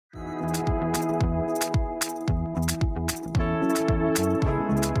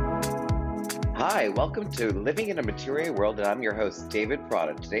Hi, welcome to Living in a Material World, and I'm your host, David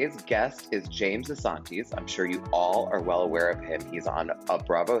Prada. Today's guest is James Asantes. I'm sure you all are well aware of him. He's on a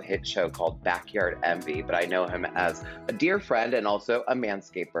Bravo hit show called Backyard Envy, but I know him as a dear friend and also a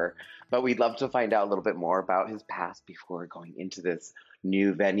manscaper. But we'd love to find out a little bit more about his past before going into this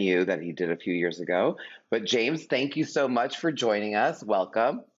new venue that he did a few years ago. But James, thank you so much for joining us.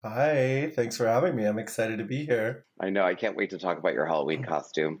 Welcome. Hi, thanks for having me. I'm excited to be here. I know, I can't wait to talk about your Halloween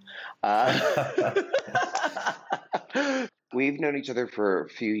costume. We've known each other for a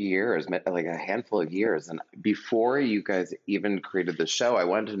few years, like a handful of years. And before you guys even created the show, I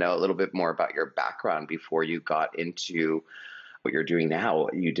wanted to know a little bit more about your background before you got into what you're doing now,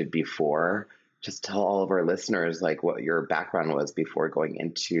 what you did before. Just tell all of our listeners like what your background was before going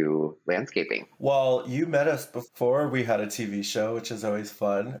into landscaping. Well, you met us before we had a TV show, which is always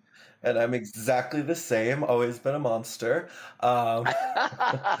fun. And I'm exactly the same, always been a monster.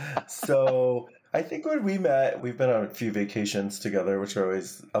 So I think when we met, we've been on a few vacations together, which are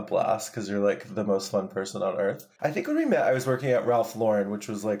always a blast because you're like the most fun person on earth. I think when we met, I was working at Ralph Lauren, which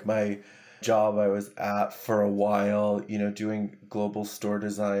was like my job I was at for a while, doing global store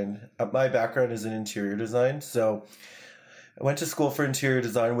design. My background is in interior design. So I went to school for interior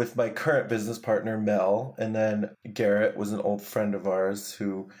design with my current business partner, Mel. And then Garrett was an old friend of ours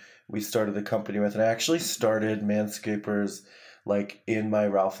who we started the company with. And I actually started Manscapers like in my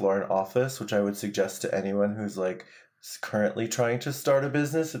Ralph Lauren office, which I would suggest to anyone who's like currently trying to start a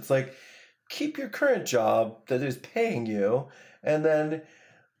business. It's like, keep your current job that is paying you and then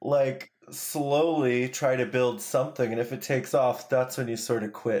like slowly try to build something. And if it takes off, that's when you sort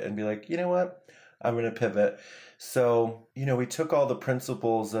of quit and be like, you know what, I'm going to pivot. So, we took all the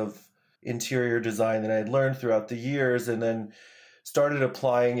principles of interior design that I had learned throughout the years and then started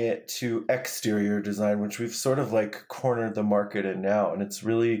applying it to exterior design, which we've sort of like cornered the market in now. And it's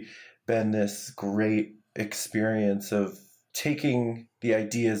really been this great experience of taking the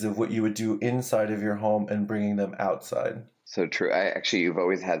ideas of what you would do inside of your home and bringing them outside. So true. You've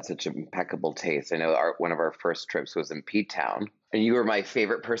always had such impeccable taste. I know one of our first trips was in P-Town, and you were my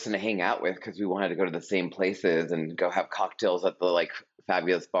favorite person to hang out with because we wanted to go to the same places and go have cocktails at the like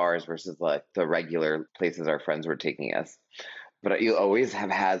fabulous bars versus like the regular places our friends were taking us. But you always have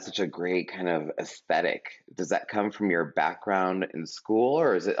had such a great kind of aesthetic. Does that come from your background in school,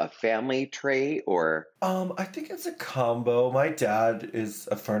 or is it a family trait, or? I think it's a combo. My dad is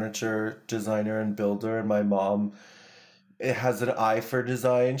a furniture designer and builder, and my mom has an eye for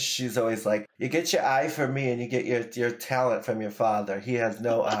design. She's always like, you get your eye from me and you get your talent from your father. He has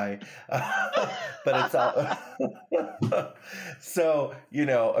no eye. But it's all... So,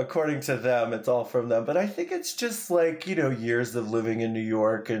 according to them, it's all from them. But I think it's just like, years of living in New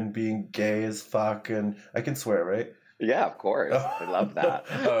York and being gay as fuck. And I can swear, right? Yeah, of course. I love that.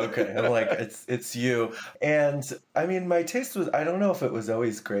 Okay. I'm like, it's you. And I mean, my taste was, I don't know if it was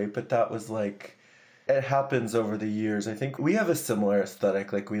always great, but that was like... It happens over the years. I think we have a similar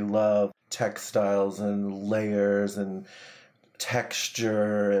aesthetic. Like we love textiles and layers and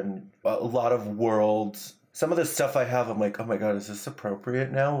texture and a lot of worlds. Some of the stuff I have, I'm like, oh my God, is this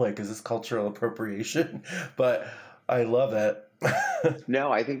appropriate now? Like, is this cultural appropriation? But I love it.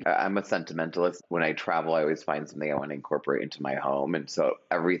 No, I think I'm a sentimentalist. When I travel, I always find something I want to incorporate into my home. And so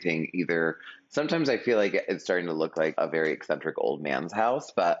everything sometimes I feel like it's starting to look like a very eccentric old man's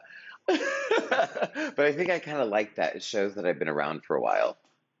house, but I think I kind of like that. It shows that I've been around for a while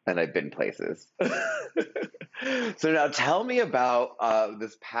and I've been places. So now tell me about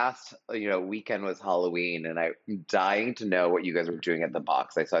this past, weekend was Halloween, and I'm dying to know what you guys were doing at the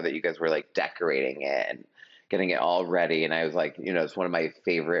box. I saw that you guys were like decorating it and getting it all ready. And I was like, it's one of my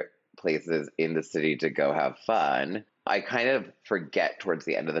favorite places in the city to go have fun. I kind of forget towards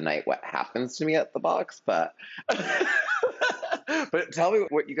the end of the night what happens to me at the box, but but tell me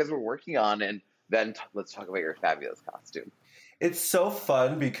what you guys were working on, and then let's talk about your fabulous costume. It's so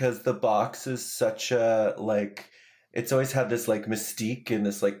fun because the box is such a it's always had this like mystique and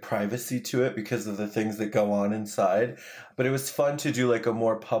this like privacy to it because of the things that go on inside. But it was fun to do like a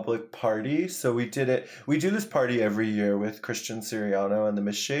more public party. So we do this party every year with Christian Siriano and the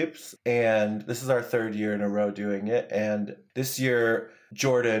Misshapes. And this is our third year in a row doing it. And this year,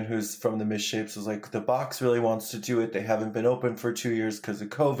 Jordan, who's from the Misshapes, was like, the box really wants to do it. They haven't been open for 2 years because of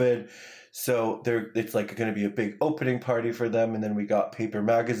COVID. So it's like going to be a big opening party for them. And then we got Paper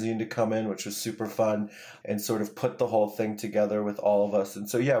Magazine to come in, which was super fun, and sort of put the whole thing together with all of us. And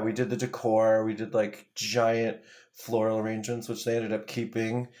so, yeah, we did the decor. We did like giant floral arrangements, which they ended up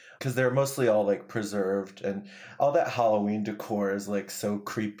keeping because they're mostly all like preserved. And all that Halloween decor is like so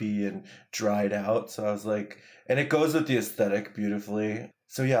creepy and dried out. So I was like, and it goes with the aesthetic beautifully.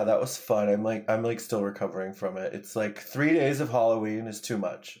 So yeah, that was fun. I'm like still recovering from it. It's like 3 days of Halloween is too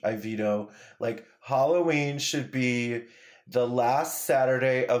much. I veto. Like Halloween should be the last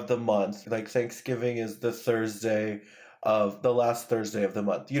Saturday of the month. Like Thanksgiving is the last Thursday of the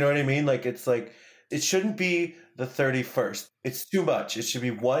month. You know what I mean? Like it's like it shouldn't be the 31st. It's too much. It should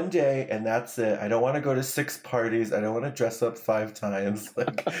be one day and that's it. I don't want to go to 6 parties. I don't want to dress up 5 times.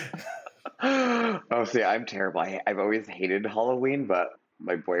 Like Oh, see, I'm terrible. I've always hated Halloween, but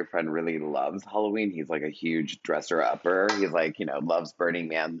my boyfriend really loves Halloween. He's like a huge dresser upper. He's like, loves Burning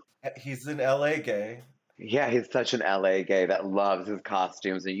Man. he's an LA gay. Yeah, he's such an LA gay that loves his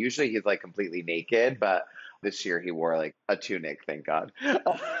costumes. And usually he's like completely naked, but this year he wore like a tunic, thank God.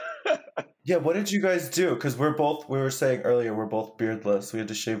 Yeah, what did you guys do? Because we were saying earlier, we're both beardless. We had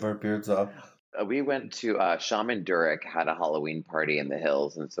to shave our beards off. We went to Shaman Durek had a Halloween party in the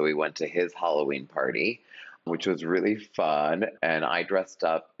hills, and so we went to his Halloween party, which was really fun. And I dressed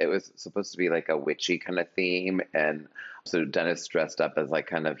up. It was supposed to be like a witchy kind of theme, and so Dennis dressed up as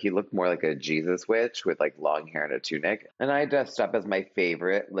like he looked more like a Jesus witch with like long hair and a tunic, and I dressed up as my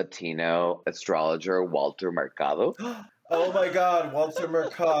favorite Latino astrologer, Walter Mercado. Oh my God, Walter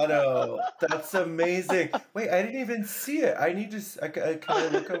Mercado. That's amazing. Wait, I didn't even see it. I need to, can I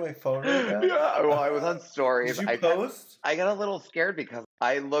look at my phone right now? Yeah, well, I was on stories. Did you post? I got a little scared because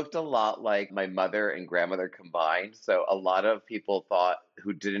I looked a lot like my mother and grandmother combined. So a lot of people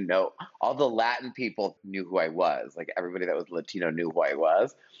who didn't know, all the Latin people knew who I was. Like everybody that was Latino knew who I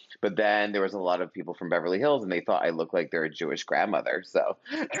was. But then there was a lot of people from Beverly Hills and they thought I looked like their Jewish grandmother. So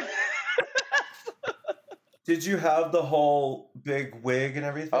Did you have the whole big wig and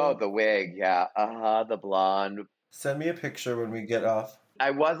everything? Oh, the wig, yeah. The blonde. Send me a picture when we get off.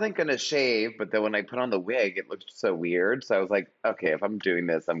 I wasn't going to shave, but then when I put on the wig, it looked so weird. So I was like, okay, if I'm doing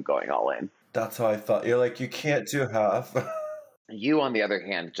this, I'm going all in. That's how I thought. You're like, you can't do half. You, on the other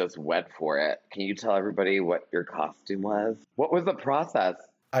hand, just went for it. Can you tell everybody what your costume was? What was the process?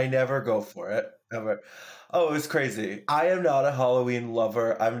 I never go for it, ever. Oh, it was crazy. I am not a Halloween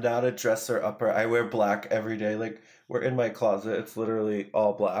lover. I'm not a dresser upper. I wear black every day. Like, we're in my closet. It's literally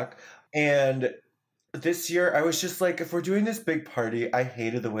all black. And this year, I was just like, if we're doing this big party, I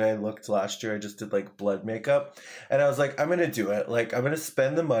hated the way I looked last year. I just did like blood makeup. And I was like, I'm going to do it. Like, I'm going to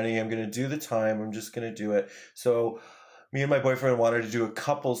spend the money. I'm going to do the time. I'm just going to do it. So me and my boyfriend wanted to do a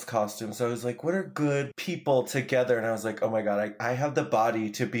couple's costume. So I was like, what are good people together? And I was like, oh my God, I have the body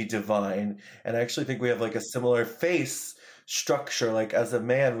to be Divine. And I actually think we have like a similar face structure. Like as a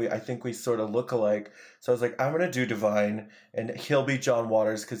man, I think we sort of look alike. So I was like, I'm going to do Divine and he'll be John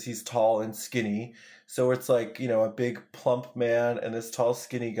Waters because he's tall and skinny. So it's like, a big plump man and this tall,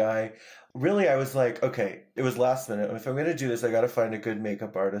 skinny guy. Really, I was like, okay, it was last minute. If I'm going to do this, I got to find a good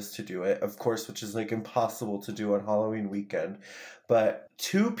makeup artist to do it, of course, which is like impossible to do on Halloween weekend. But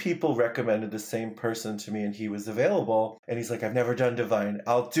 2 people recommended the same person to me and he was available. And he's like, I've never done Divine.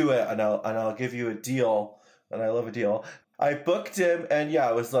 I'll do it and I'll give you a deal. And I love a deal. I booked him and yeah,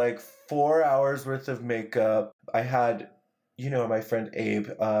 it was like 4 hours worth of makeup. I had my friend Abe,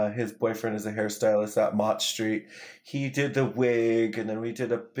 his boyfriend is a hairstylist at Mott Street. He did the wig and then we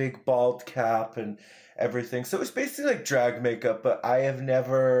did a big bald cap and everything. So it was basically like drag makeup, but I have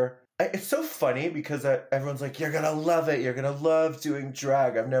never... It's so funny because everyone's like, you're going to love it. You're going to love doing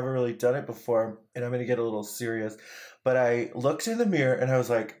drag. I've never really done it before and I'm going to get a little serious. But I looked in the mirror and I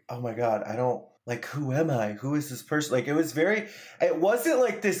was like, oh my God, like, who am I? Who is this person? Like, it wasn't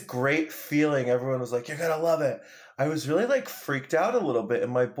like this great feeling. Everyone was like, you're going to love it. I was really like freaked out a little bit.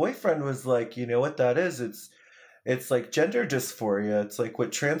 And my boyfriend was like, you know what that is? It's like gender dysphoria. It's like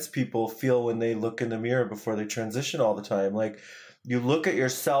what trans people feel when they look in the mirror before they transition all the time. Like you look at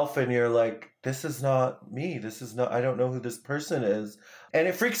yourself and you're like, this is not me. I don't know who this person is. And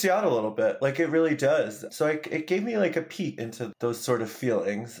it freaks you out a little bit. Like it really does. So it gave me like a peek into those sort of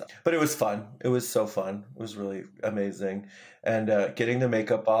feelings. But it was fun. It was so fun. It was really amazing. And getting the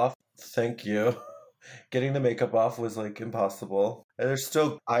makeup off, thank you. Getting the makeup off was like impossible. And there's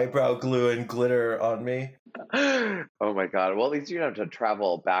still eyebrow glue and glitter on me. Oh my God. Well, at least you don't have to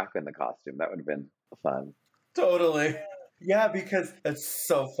travel back in the costume. That would have been fun. Totally. Yeah, because it's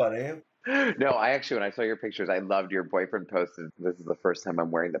so funny. No, when I saw your pictures, I loved your boyfriend posted, this is the first time I'm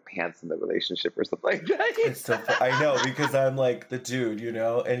wearing the pants in the relationship or something like that. It's so I know, because I'm like the dude,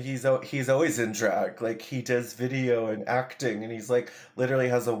 and he's always in drag. Like he does video and acting and he's like literally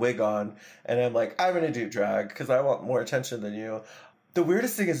has a wig on and I'm like, I'm going to do drag because I want more attention than you. The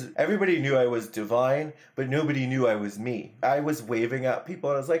weirdest thing is everybody knew I was Divine, but nobody knew I was me. I was waving at people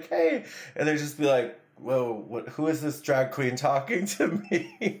and I was like, hey, and they'd just be like, whoa, who is this drag queen talking to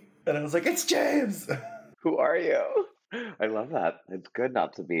me? And I was like, it's James. Who are you? I love that. It's good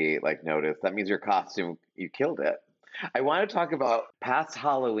not to be like noticed. That means your costume, you killed it. I want to talk about past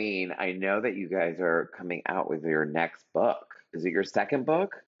Halloween. I know that you guys are coming out with your next book. Is it your second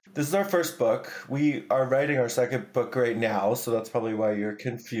book? This is our first book. We are writing our second book right now, so that's probably why you're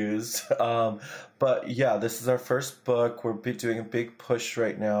confused. But yeah, this is our first book. We're doing a big push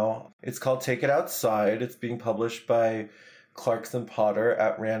right now. It's called Take It Outside. It's being published by Clarkson Potter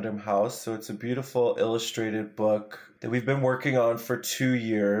at Random House. So it's a beautiful illustrated book that we've been working on for 2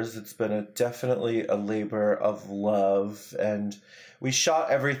 years. It's been definitely a labor of love. And we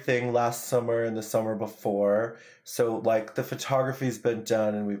shot everything last summer and the summer before. So like the photography's been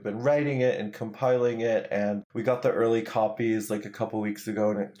done and we've been writing it and compiling it. And we got the early copies like a couple weeks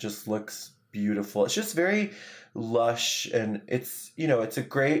ago and it just looks beautiful. It's just very lush and it's a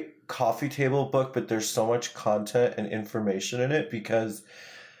great coffee table book, but there's so much content and information in it because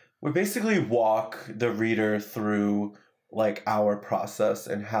we basically walk the reader through like our process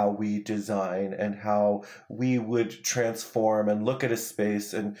and how we design and how we would transform and look at a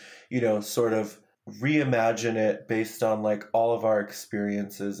space and, sort of reimagine it based on like all of our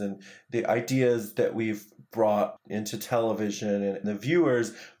experiences and the ideas that we've brought into television and the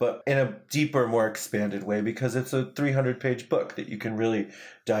viewers, but in a deeper, more expanded way because it's a 300-page book that you can really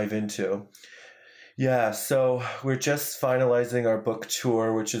dive into. Yeah, so we're just finalizing our book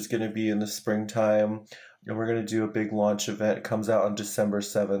tour, which is going to be in the springtime. And we're going to do a big launch event. It comes out on December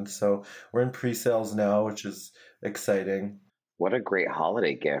 7th. So we're in pre-sales now, which is exciting. What a great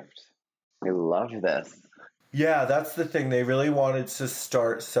holiday gift. I love this. Yeah, that's the thing. They really wanted to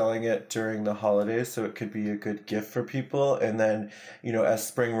start selling it during the holidays so it could be a good gift for people. And then, as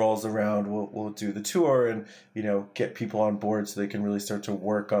spring rolls around, we'll do the tour and, get people on board so they can really start to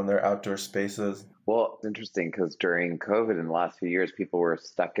work on their outdoor spaces. Well, it's interesting because during COVID in the last few years, people were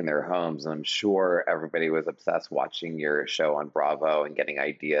stuck in their homes. And I'm sure everybody was obsessed watching your show on Bravo and getting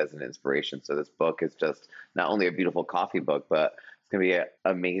ideas and inspiration. So this book is just not only a beautiful coffee book, but it's going to be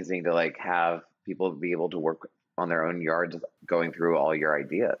amazing to like have people be able to work on their own yards going through all your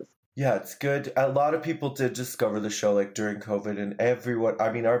ideas. Yeah, it's good. A lot of people did discover the show like during COVID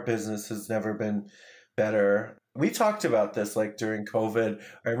and our business has never been better. We talked about this like during COVID.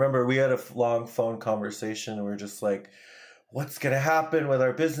 I remember we had a long phone conversation and we were just like, what's going to happen with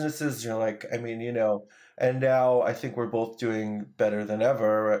our businesses? You're like, and now I think we're both doing better than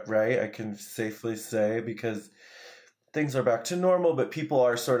ever, right? I can safely say because things are back to normal, but people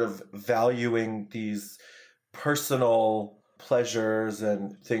are sort of valuing these personal pleasures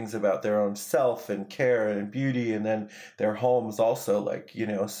and things about their own self and care and beauty and then their homes also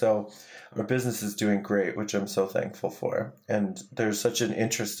so our business is doing great, which I'm so thankful for, and there's such an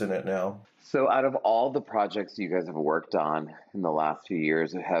interest in it now. So out of all the projects you guys have worked on in the last few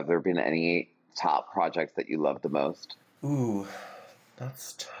years, have there been any top projects that you love the most? Ooh,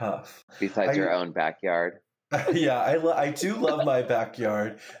 that's tough. Besides your own backyard? Yeah, I do love my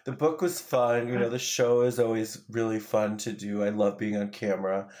backyard. The book was fun. The show is always really fun to do. I love being on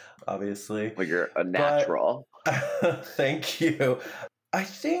camera, obviously. Well, you're a natural. Thank you. I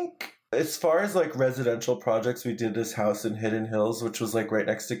think as far as like residential projects, we did this house in Hidden Hills, which was like right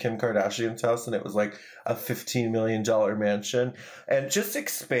next to Kim Kardashian's house. And it was like a $15 million mansion. And just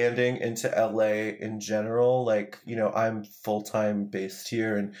expanding into LA in general, I'm full-time based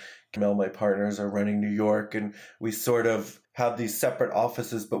here and Mel, my partners, are running New York, and we sort of have these separate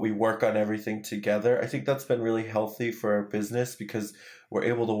offices, but we work on everything together. I think that's been really healthy for our business because we're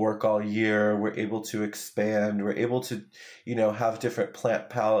able to work all year. We're able to expand. We're able to, have different plant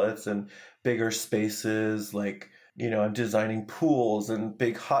palettes and bigger spaces. I'm designing pools and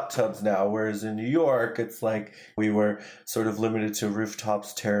big hot tubs now, whereas in New York, it's like we were sort of limited to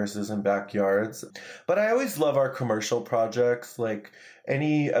rooftops, terraces, and backyards. But I always love our commercial projects, like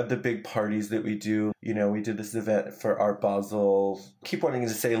any of the big parties that we do. We did this event for Art Basel. Keep wanting to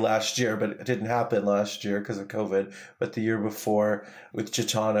say last year, but it didn't happen last year because of COVID. But the year before with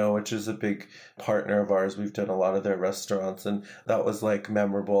Gitano, which is a big partner of ours, we've done a lot of their restaurants, and that was like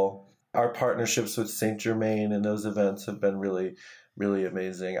memorable. Our partnerships with Saint Germain and those events have been really, really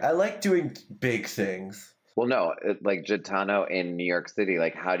amazing. I like doing big things. Well, no, like Gitano in New York City,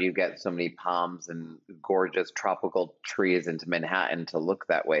 like how do you get so many palms and gorgeous tropical trees into Manhattan to look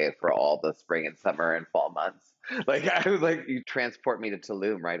that way for all the spring and summer and fall months? Like I was like, you transport me to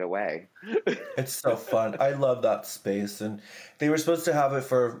Tulum right away. It's so fun. I love that space. And they were supposed to have it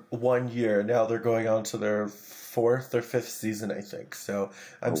for 1 year. Now they're going on to their 4th or 5th season, I think. So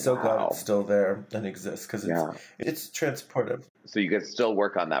I'm so glad it's still there and exists because it's transportive. So you guys still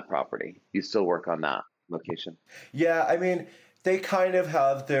work on that property? You still work on that location? Yeah, They kind of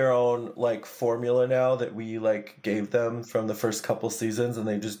have their own like formula now that we like gave them from the first couple seasons, and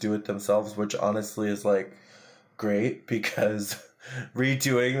they just do it themselves, which honestly is like great because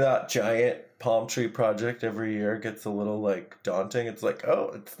redoing that giant palm tree project every year gets a little like daunting. It's like,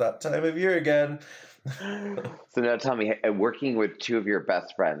 oh, it's that time of year again. So now tell me, working with two of your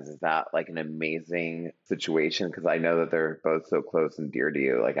best friends, is that like an amazing situation? Because I know that they're both so close and dear to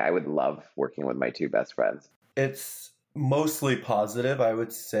you. Like, I would love working with my two best friends. It's mostly positive, I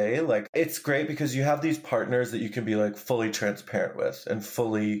would say. Like, it's great because you have these partners that you can be like fully transparent with and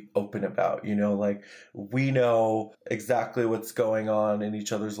fully open about, you know, like we know exactly what's going on in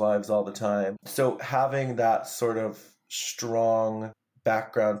each other's lives all the time. So having that sort of strong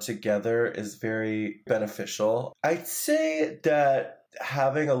background together is very beneficial. I'd say that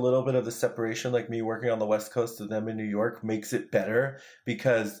having a little bit of the separation, like me working on the West Coast and them in New York, makes it better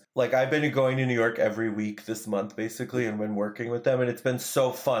because like I've been going to New York every week this month basically and been working with them, and it's been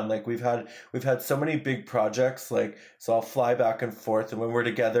so fun. Like we've had so many big projects, like so I'll fly back and forth, and when we're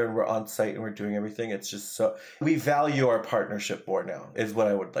together and we're on site and we're doing everything, it's just so we value our partnership more now is what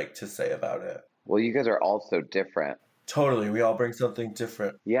I would like to say about it. Well, you guys are all so different. Totally, we all bring something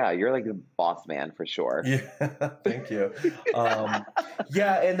different. Yeah, you're like the boss man for sure. Yeah, thank you. Um,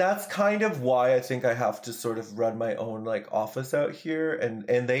 yeah, and that's kind of why I think I have to sort of run my own like office out here,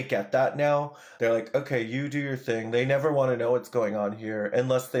 and they get that now. They're like, okay, you do your thing. They never want to know what's going on here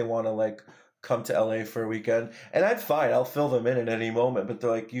unless they want to like come to LA for a weekend, and I'm fine. I'll fill them in at any moment. But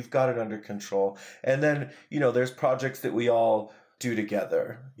they're like, you've got it under control. And then there's projects that we all do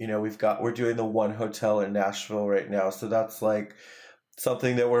together. We're doing the one hotel in Nashville right now, so that's like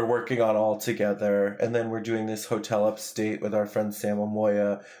something that we're working on all together. And then we're doing this hotel upstate with our friend Sam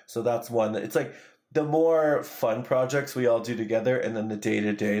Amoya. So that's one that it's like the more fun projects we all do together, and then the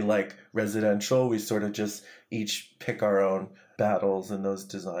day-to-day like residential, we sort of just each pick our own battles in those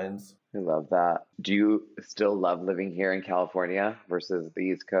designs. I love that. Do you still love living here in California versus the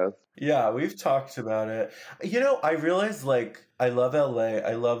East Coast? Yeah, we've talked about it. I realize like I love LA.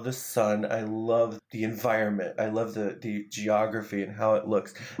 I love the sun. I love the environment. I love the geography and how it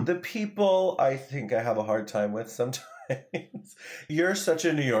looks. The people, I think I have a hard time with sometimes. You're such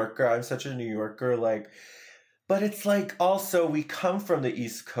a New Yorker. I'm such a New Yorker. Like, but it's like also we come from the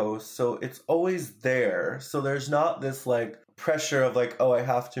East Coast, so it's always there. So there's not this like pressure of like, oh, I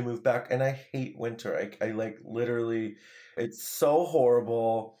have to move back. And I hate winter. I like literally, it's so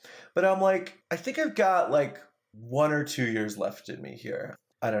horrible. But I'm like, I think I've got like 1 or 2 years left in me here.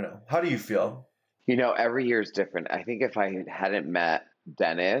 I don't know. How do you feel? Every year is different. I think if I hadn't met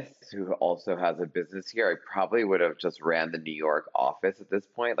Dennis, who also has a business here, I probably would have just ran the New York office at this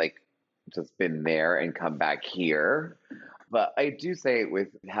point, like just been there and come back here. But I do say with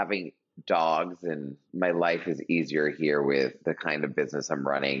having dogs and my life is easier here with the kind of business I'm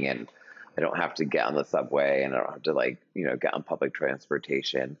running, and I don't have to get on the subway and I don't have to get on public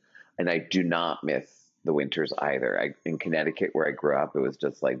transportation. And I do not miss the winters either. In Connecticut where I grew up, it was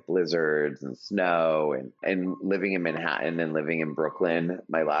just like blizzards and snow, and living in Manhattan and living in Brooklyn,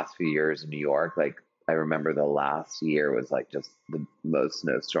 my last few years in New York, like I remember the last year was like just the most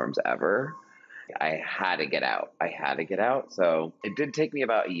snowstorms ever. I had to get out. So it did take me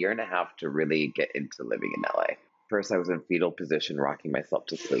about a year and a half to really get into living in LA. First, I was in fetal position, rocking myself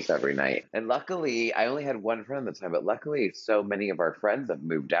to sleep every night. And luckily, I only had one friend at the time, but luckily, so many of our friends have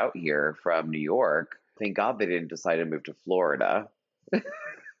moved out here from New York. Thank God they didn't decide to move to Florida.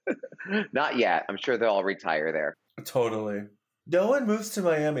 Not yet. I'm sure they'll all retire there. Totally. No one moves to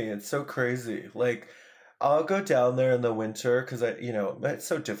Miami. It's so crazy. Like, I'll go down there in the winter because it's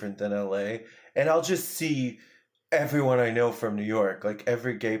so different than LA. And I'll just see everyone I know from New York. Like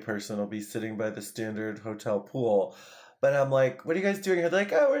every gay person will be sitting by the standard hotel pool. But I'm like, what are you guys doing here? They're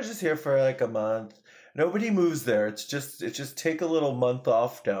like, oh, we're just here for like a month. Nobody moves there. It's just take a little month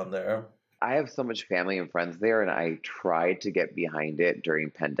off down there. I have so much family and friends there, and I tried to get behind it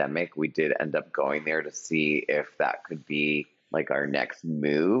during pandemic. We did end up going there to see if that could be like our next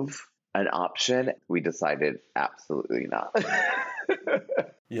move, an option. We decided absolutely not.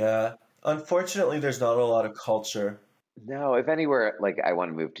 Yeah. Unfortunately, there's not a lot of culture. No, if anywhere, like I want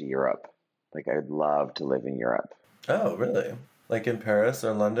to move to Europe. Like I'd love to live in Europe. Oh, really? Like in Paris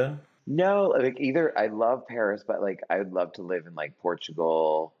or London? No, like either I love Paris, but like I would love to live in like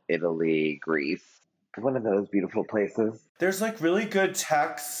Portugal, Italy, Greece. One of those beautiful places. There's like really good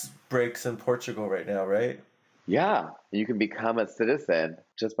tax breaks in Portugal right now, right? Yeah, you can become a citizen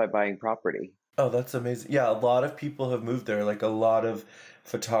just by buying property. Oh, that's amazing. Yeah, a lot of people have moved there. Like a lot of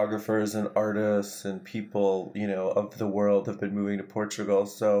photographers and artists and people, of the world have been moving to Portugal.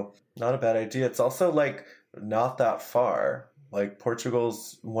 So not a bad idea. It's also like not that far. Like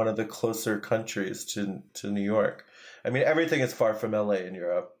Portugal's one of the closer countries to New York. I mean, everything is far from LA in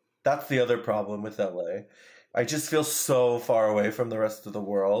Europe. That's the other problem with LA. I just feel so far away from the rest of the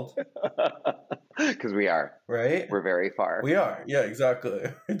world, Because we are. right? We're very far. We are. Yeah, exactly.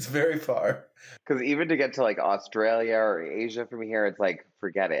 It's very far. Because even to get to like Australia or Asia from here, it's like,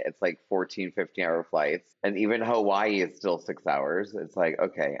 forget it. It's like 14, 15-hour flights. And even Hawaii is still 6 hours. It's like,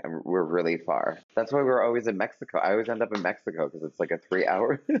 okay, we're really far. That's why we're always in Mexico. I always end up in Mexico because it's like a 3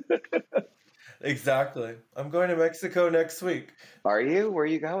 hour. Exactly. I'm going to Mexico next week. Are you? Where are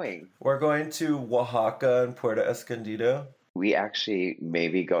you going? We're going to Oaxaca and Puerto Escondido. We actually may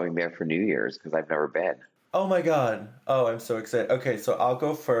be going there for New Year's because I've never been. Oh my God. Oh, I'm so excited. Okay, so I'll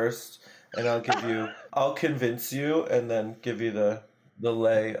go first and I'll convince you and then give you the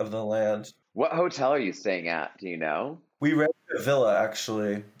lay of the land. What hotel are you staying at? Do you know? We rented a villa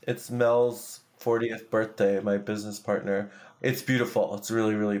actually. It's Mel's 40th birthday, my business partner. It's beautiful. It's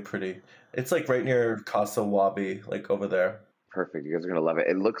really, really pretty. It's like right near Casa Wabi, like over there. Perfect. You guys are gonna love it.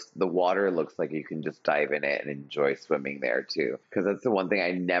 The water looks like you can just dive in it and enjoy swimming there too. Because that's the one thing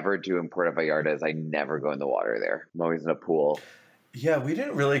I never do in Puerto Vallarta is I never go in the water there. I'm always in a pool. Yeah, we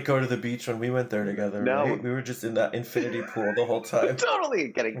didn't really go to the beach when we went there together, No. right? We were just in that infinity pool the whole time. Totally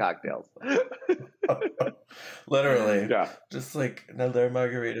getting cocktails. Literally. Yeah. Just like another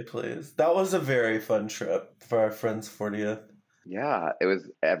margarita, please. That was a very fun trip for our friend's 40th. Yeah. It was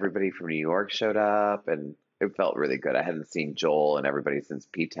everybody from New York showed up and it felt really good. I hadn't seen Joel and everybody since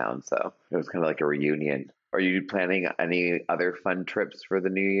P-Town, so it was kind of like a reunion. Are you planning any other fun trips for the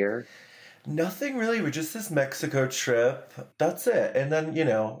new year? Nothing really. We're just this Mexico trip. That's it. And then,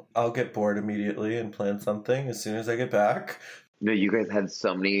 I'll get bored immediately and plan something as soon as I get back. No, you guys had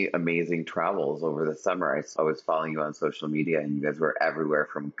so many amazing travels over the summer. I was following you on social media and you guys were everywhere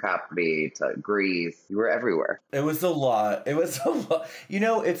from Capri to Greece. You were everywhere. It was a lot. It was a lot.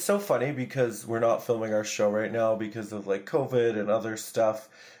 It's so funny because we're not filming our show right now because of like COVID and other stuff.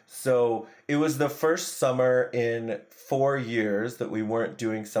 So it was the first summer in 4 years that we weren't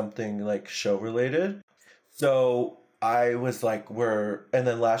doing something like show related. So I was like, and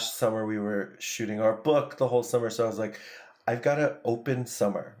then last summer we were shooting our book the whole summer. So I was like, I've got an open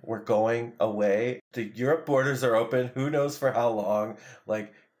summer. We're going away. The Europe borders are open. Who knows for how long?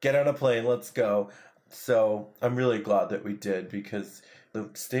 Like, get on a plane. Let's go. So I'm really glad that we did because the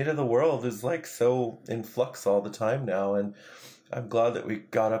state of the world is like so in flux all the time now. And I'm glad that we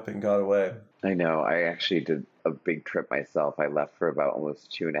got up and got away. I know. I actually did a big trip myself. I left for about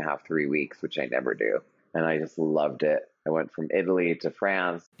almost 2.5, 3 weeks, which I never do. And I just loved it. I went from Italy to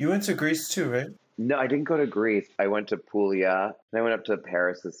France. You went to Greece too, right? No, I didn't go to Greece. I went to Puglia, and I went up to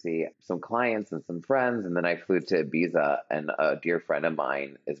Paris to see some clients and some friends, and then I flew to Ibiza, and a dear friend of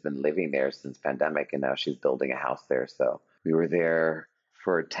mine has been living there since pandemic, and now she's building a house there. So we were there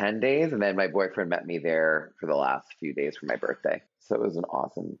for 10 days, and then my boyfriend met me there for the last few days for my birthday. So it was an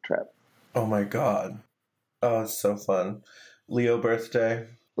awesome trip. Oh my God. Oh, it's so fun. Leo birthday.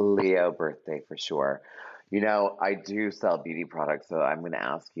 Leo birthday for sure. I do sell beauty products, so I'm going to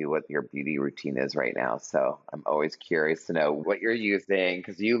ask you what your beauty routine is right now. So I'm always curious to know what you're using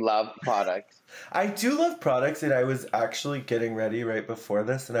because you love products. I do love products, and I was actually getting ready right before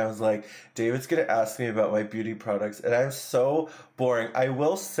this, and I was like, David's going to ask me about my beauty products, and I'm so boring. I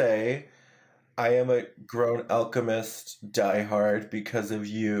will say I am a Grown Alchemist diehard because of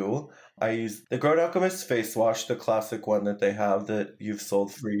you. I use the Grown Alchemist face wash, the classic one that they have that you've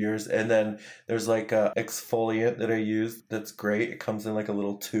sold for years. And then there's like a exfoliant that I use that's great. It comes in like a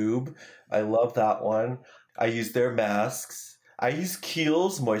little tube. I love that one. I use their masks. I use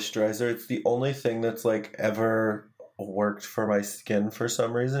Kiehl's moisturizer. It's the only thing that's like ever worked for my skin for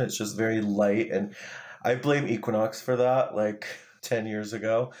some reason. It's just very light. And I blame Equinox for that like 10 years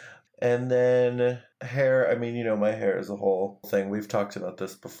ago. And then hair, I mean, my hair is a whole thing. We've talked about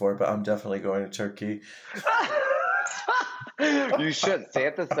this before, but I'm definitely going to Turkey. You should stay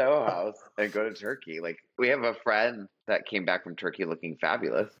at the Soho House and go to Turkey. Like, we have a friend that came back from Turkey looking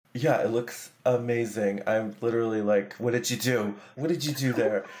fabulous. Yeah, it looks amazing. I'm literally like, what did you do? What did you do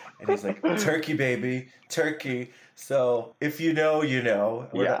there? And he's like, Turkey, baby, Turkey. So if you know, you know.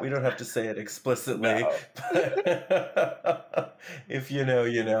 We don't have to say it explicitly. No. But if you know,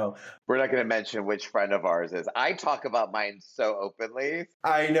 you know. We're not going to mention which friend of ours is. I talk about mine so openly.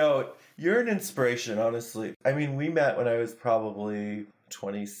 I know. You're an inspiration, honestly. I mean, we met when I was probably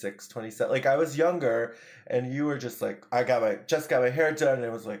 26, 27. Like, I was younger, and you were just like, just got my hair done, and I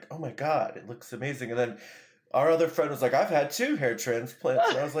was like, oh my God, it looks amazing. And then our other friend was like, I've had 2 hair transplants.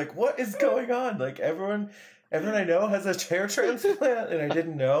 And I was like, what is going on? Like, everyone everyone I know has a hair transplant, and I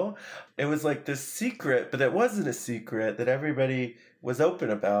didn't know. It was like this secret, but it wasn't a secret that everybody was open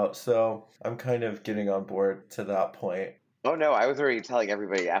about. So I'm kind of getting on board to that point. Oh no, I was already telling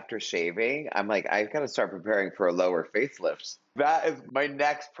everybody after shaving, I'm like, I've got to start preparing for a lower facelift. That is my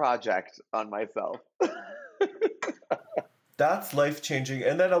next project on myself. That's life changing.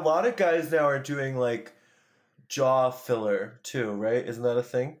 And then a lot of guys now are doing like jaw filler too, right? Isn't that a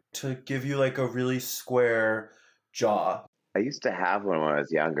thing? To give you like a really square jaw. I used to have one when I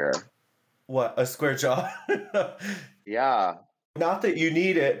was younger. What, a square jaw? Yeah. Not that you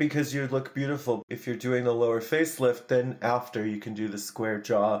need it because you look beautiful. If you're doing the lower facelift, then after you can do the square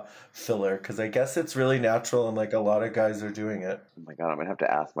jaw filler because I guess it's really natural and like a lot of guys are doing it. Oh my God, I'm gonna have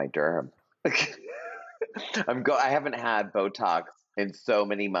to ask my derm. I haven't had Botox in so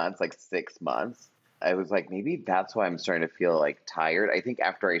many months, like 6 months. I was like, maybe that's why I'm starting to feel like tired. I think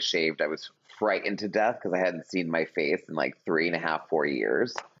after I shaved, I was frightened to death because I hadn't seen my face in like 3.5, 4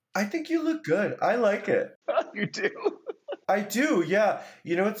 years. I think you look good. I like it. You do? I do, yeah.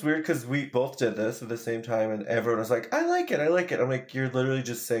 You know, it's weird because we both did this at the same time and everyone was like, I like it, I like it. I'm like, you're literally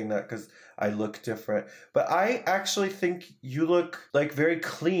just saying that because I look different. But I actually think you look like very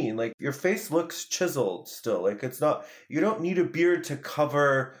clean. Like your face looks chiseled still. Like it's not, you don't need a beard to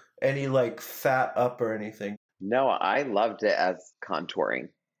cover any like fat up or anything. No, I loved it as contouring.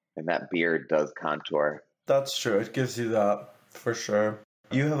 And that beard does contour. That's true. It gives you that for sure.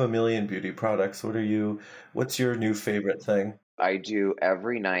 You have a million beauty products. What's your new favorite thing? I do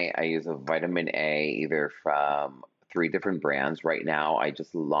every night. I use a vitamin A either from 3 different brands. Right now, I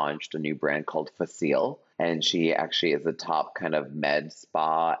just launched a new brand called Facile, and she actually is a top kind of med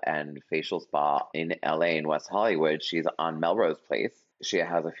spa and facial spa in LA in West Hollywood. She's on Melrose Place. She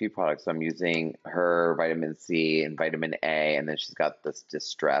has a few products. So I'm using her vitamin C and vitamin A, and then she's got this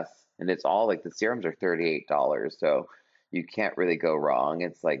Distress, and it's all like the serums are $38. So you can't really go wrong.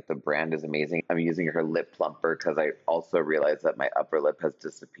 It's like the brand is amazing. I'm using her lip plumper because I also realized that my upper lip has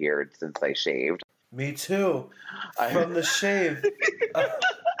disappeared since I shaved. Me too. From the shave.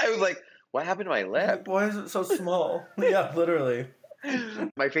 I was like, what happened to my lip? Why is it so small? Yeah, literally.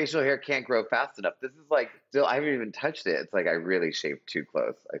 My facial hair can't grow fast enough. This is like still, I haven't even touched it. It's like I really shaved too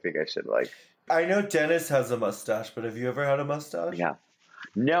close. I think I should like. I know Dennis has a mustache, but have you ever had a mustache? Yeah.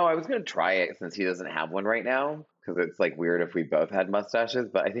 No, I was going to try it since he doesn't have one right now. Because it's like weird if we both had mustaches,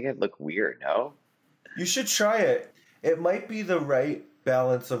 but I think it'd look weird, no? You should try it. It might be the right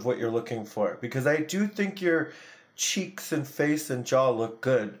balance of what you're looking for. Because I do think your cheeks and face and jaw look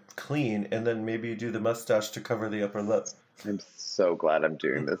good, clean, and then maybe you do the mustache to cover the upper lip. I'm so glad I'm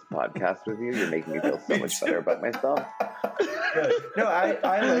doing this podcast with you. You're making me feel so much better about myself. Good. No,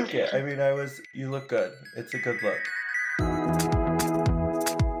 I like it. I mean, you look good. It's a good look.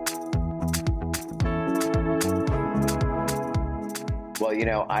 Well, you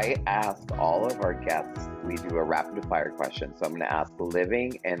know, I ask all of our guests, we do a rapid fire question. So I'm going to ask,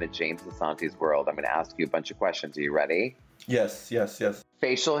 living in a James Asante's world, I'm going to ask you a bunch of questions. Are you ready? Yes.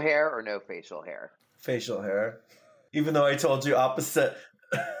 Facial hair or no facial hair? Facial hair. Even though I told you opposite.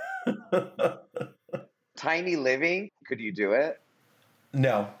 Tiny living, could you do it?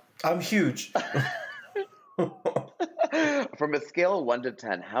 No, I'm huge. From a scale of 1 to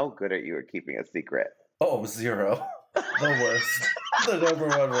 10, how good are you at keeping a secret? Oh, 0. The worst. The number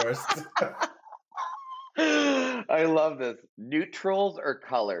one worst. I love this. Neutrals or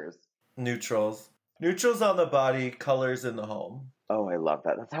colors? Neutrals. Neutrals on the body, colors in the home. Oh, I love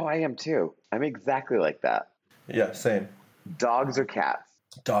that. That's how I am too. I'm exactly like that. Yeah, same. Dogs or cats?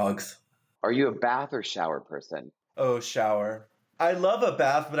 Dogs. Are you a bath or shower person? Oh, shower. I love a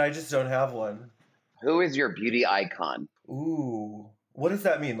bath, but I just don't have one. Who is your beauty icon? Ooh. What does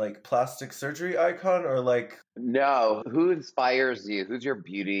that mean? Like plastic surgery icon or like... No. Who inspires you? Who's your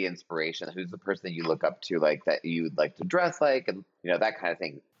beauty inspiration? Who's the person you look up to, like that you'd like to dress like and, you know, that kind of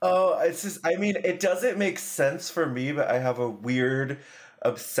thing? Oh, it's just, I mean, it doesn't make sense for me, but I have a weird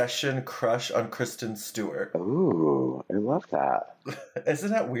obsession crush on Kristen Stewart. Ooh, I love that.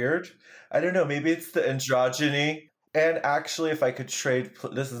 Isn't that weird? I don't know. Maybe it's the androgyny. And actually, if I could trade,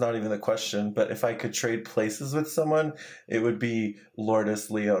 this is not even the question, but if I could trade places with someone, it would be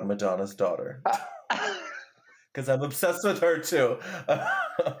Lourdes Leon, Madonna's daughter. Because I'm obsessed with her too.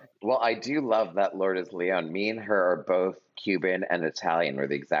 Well, I do love that Lourdes Leon. Me and her are both Cuban and Italian. We're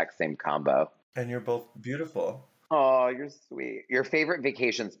the exact same combo. And you're both beautiful. Oh, you're sweet. Your favorite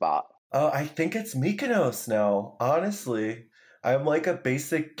vacation spot? I think it's Mykonos now, honestly. I'm like a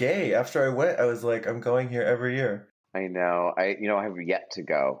basic gay. After I went, I was like, I'm going here every year. I know. I have yet to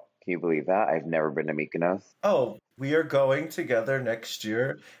go. Can you believe that? I've never been to Mykonos. Oh, we are going together next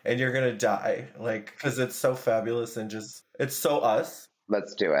year and you're going to die. Like, because it's so fabulous and just, it's so us.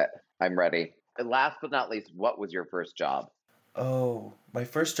 Let's do it. I'm ready. And last but not least, what was your first job? Oh, my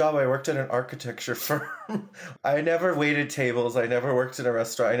first job, I worked at an architecture firm. I never waited tables. I never worked in a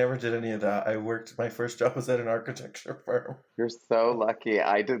restaurant. I never did any of that. My first job was at an architecture firm. You're so lucky.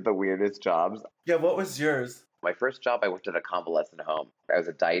 I did the weirdest jobs. Yeah, what was yours? My first job, I worked at a convalescent home. I was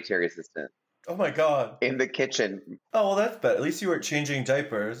a dietary assistant Oh my God. in the kitchen. Oh, well, that's bad. At least you weren't changing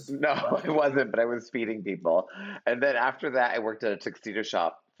diapers. No, I wasn't, but I was feeding people. And then after that, I worked at a tuxedo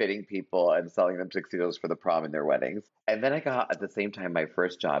shop, fitting people and selling them tuxedos for the prom and their weddings. And then I got, at the same time, my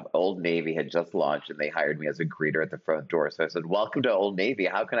first job. Old Navy had just launched and they hired me as a greeter at the front door. So I said, "Welcome to Old Navy.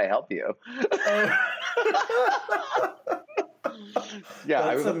 How can I help you?" Yeah,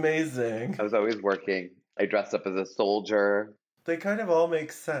 That's amazing. I was always working. I dressed up as a soldier. They kind of all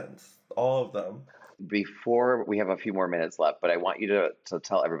make sense. All of them. Before we have a few more minutes left, but I want you to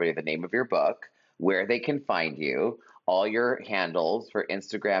tell everybody the name of your book, where they can find you, all your handles for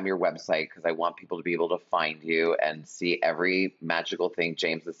Instagram, your website, because I want people to be able to find you and see every magical thing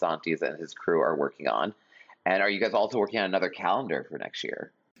James DeSantis and his crew are working on. And are you guys also working on another calendar for next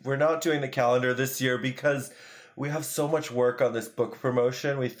year? We're not doing the calendar this year because we have so much work on this book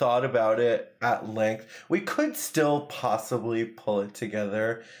promotion. We thought about it at length. We could still possibly pull it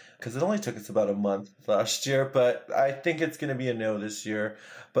together because it only took us about a month last year, but I think it's going to be a no this year.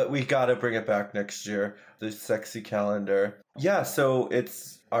 But we got to bring it back next year, the sexy calendar. Yeah, so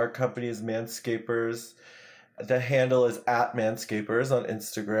our company is Manscapers. The handle is at Manscapers on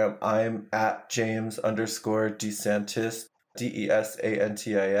Instagram. I'm at James_DeSantis,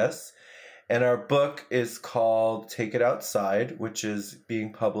 DeSantis. And our book is called Take It Outside, which is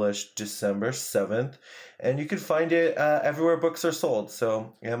being published December 7th. And you can find it everywhere books are sold.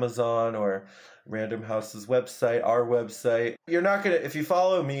 So Amazon or Random House's website, our website. If you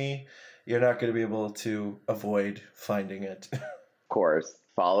follow me, you're not going to be able to avoid finding it. Of course.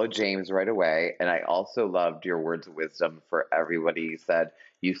 Follow James right away. And I also loved your words of wisdom for everybody. You said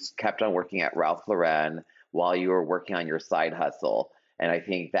you kept on working at Ralph Lauren while you were working on your side hustle. And I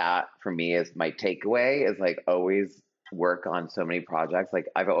think that for me is my takeaway is like always work on so many projects. Like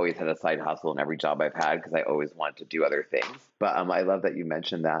I've always had a side hustle in every job I've had because I always want to do other things. But I love that you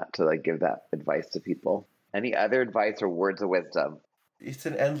mentioned that to like give that advice to people. Any other advice or words of wisdom? It's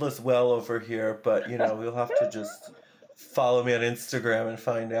an endless well over here, but we'll have to just follow me on Instagram and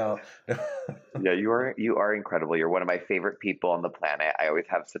find out. Yeah, you are incredible. You're one of my favorite people on the planet. I always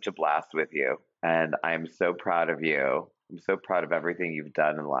have such a blast with you. And I'm so proud of you. I'm so proud of everything you've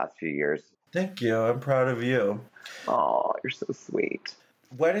done in the last few years. Thank you. I'm proud of you. Oh, you're so sweet.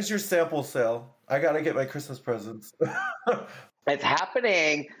 When is your sample sale? I got to get my Christmas presents. It's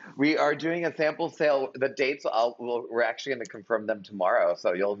happening. We are doing a sample sale. The dates, we're actually going to confirm them tomorrow.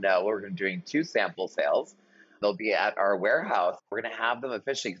 So you'll know we're doing 2 sample sales. They'll be at our warehouse. We're going to have them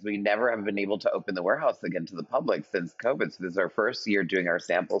officially because we never have been able to open the warehouse again to the public since COVID. So this is our first year doing our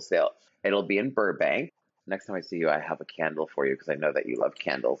sample sale. It'll be in Burbank. Next time I see you, I have a candle for you because I know that you love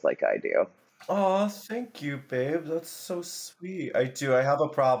candles like I do. Oh, thank you, babe. That's so sweet. I do. I have a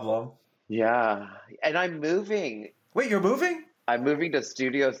problem. Yeah. And I'm moving. Wait, you're moving? I'm moving to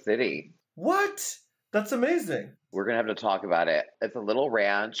Studio City. What? That's amazing. We're going to have to talk about it. It's a little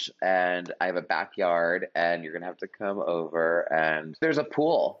ranch and I have a backyard and you're going to have to come over and there's a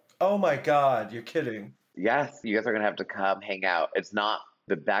pool. Oh my God. You're kidding. Yes. You guys are going to have to come hang out.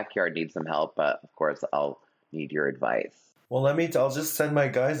 The backyard needs some help, but of course I'll need your advice. Well, I'll just send my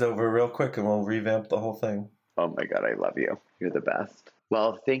guys over real quick and we'll revamp the whole thing. Oh my God, I love you. You're the best.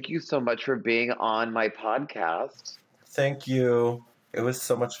 Well, thank you so much for being on my podcast. Thank you. It was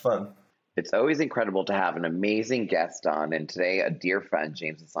so much fun. It's always incredible to have an amazing guest on. And today, a dear friend,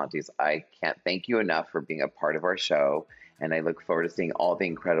 James DeSantis. I can't thank you enough for being a part of our show. And I look forward to seeing all the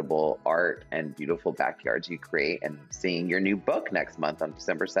incredible art and beautiful backyards you create and seeing your new book next month on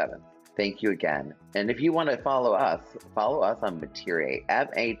December 7th. Thank you again. And if you want to follow us on Materiae,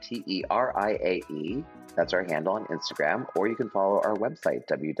 Materiae. That's our handle on Instagram. Or you can follow our website,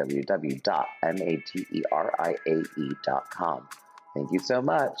 www.materiae.com. Thank you so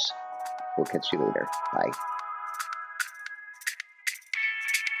much. We'll catch you later. Bye.